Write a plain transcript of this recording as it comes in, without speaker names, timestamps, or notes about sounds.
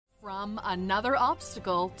From another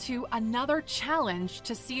obstacle to another challenge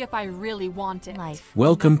to see if I really want it.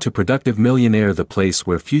 Welcome to Productive Millionaire, the place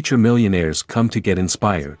where future millionaires come to get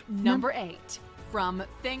inspired. Number 8. From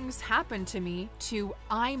things happen to me to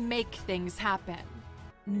I make things happen.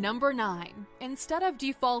 Number 9. Instead of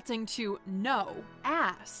defaulting to no,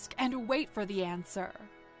 ask and wait for the answer.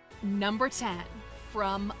 Number 10.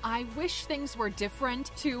 From I wish things were different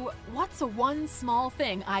to what's one small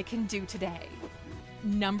thing I can do today.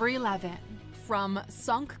 Number 11. From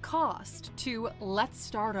sunk cost to let's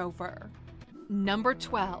start over. Number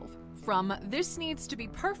 12. From this needs to be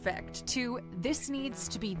perfect to this needs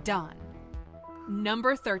to be done.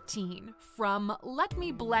 Number 13. From let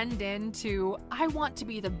me blend in to I want to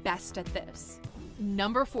be the best at this.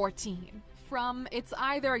 Number 14. From it's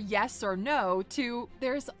either yes or no to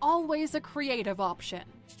there's always a creative option.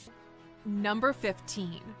 Number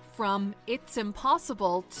 15. From it's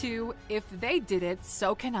impossible to if they did it,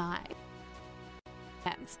 so can I.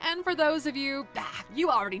 And for those of you, you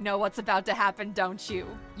already know what's about to happen, don't you?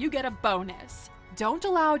 You get a bonus. Don't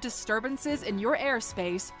allow disturbances in your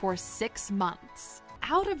airspace for 6 months.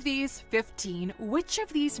 Out of these 15, which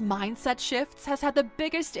of these mindset shifts has had the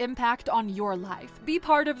biggest impact on your life? Be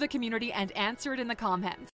part of the community and answer it in the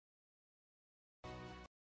comments.